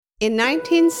In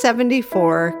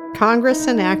 1974, Congress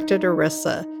enacted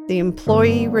ERISA, the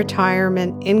Employee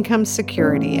Retirement Income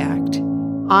Security Act.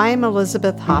 I'm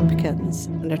Elizabeth Hopkins,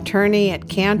 an attorney at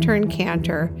Cantor &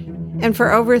 Cantor, and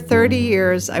for over 30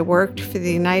 years I worked for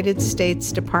the United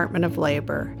States Department of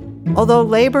Labor. Although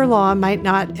labor law might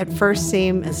not at first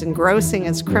seem as engrossing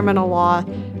as criminal law,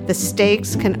 the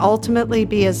stakes can ultimately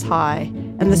be as high,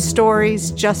 and the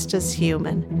stories just as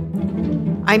human.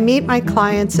 I meet my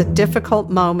clients at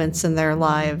difficult moments in their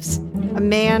lives. A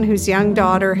man whose young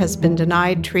daughter has been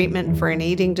denied treatment for an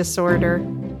eating disorder.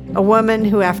 A woman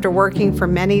who, after working for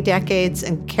many decades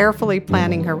and carefully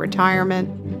planning her retirement,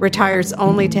 retires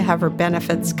only to have her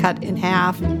benefits cut in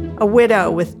half. A widow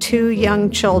with 2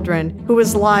 young children who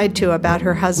was lied to about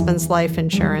her husband's life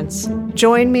insurance.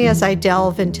 Join me as I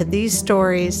delve into these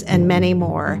stories and many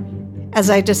more, as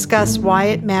I discuss why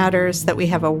it matters that we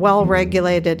have a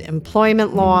well-regulated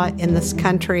employment law in this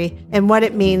country and what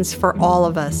it means for all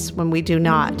of us when we do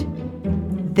not.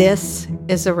 This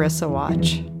is ERISA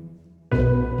Watch.